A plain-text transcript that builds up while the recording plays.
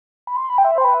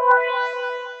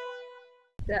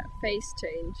That phase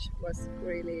change was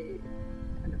really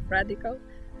kind of radical,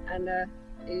 and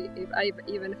I've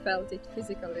even felt it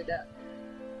physically. That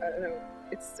I don't know.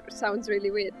 It sounds really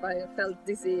weird, but I felt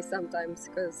dizzy sometimes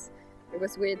because it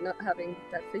was weird not having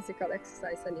that physical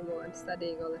exercise anymore and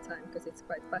studying all the time because it's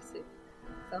quite passive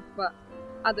stuff. But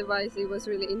otherwise, it was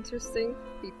really interesting.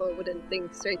 People wouldn't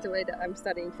think straight away that I'm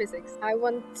studying physics. I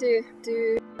want to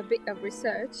do a bit of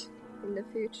research in the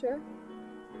future,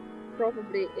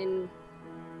 probably in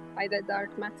either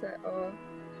dark matter or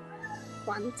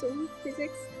quantum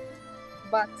physics.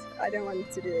 But I don't want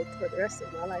to do it for the rest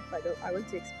of my life. I want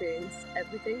to experience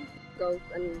everything. Go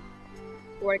and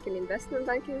work in investment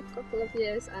banking a couple of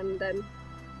years and then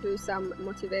do some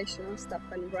motivational stuff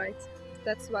and write.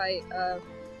 That's why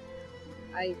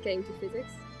I came to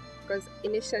physics, because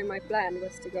initially my plan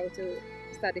was to go to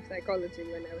study psychology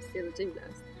when I was still a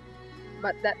gymnast.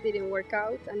 But that didn't work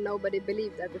out, and nobody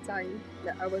believed at the time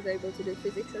that I was able to do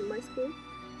physics in my school.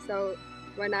 So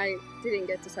when I didn't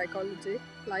get to psychology,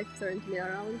 life turned me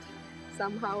around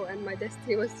somehow, and my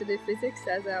destiny was to do physics,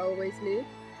 as I always knew.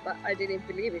 But I didn't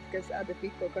believe it because other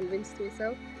people convinced me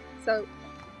so. So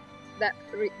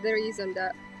the reason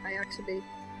that I actually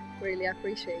really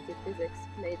appreciated physics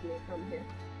made me come here.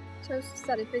 I chose to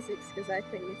study physics because I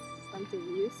think it's something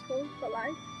useful for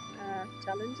life,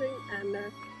 challenging, and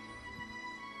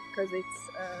because it's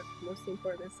the most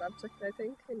important subject, I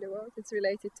think, in the world. It's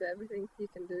related to everything. You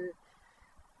can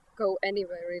go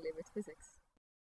anywhere really with physics.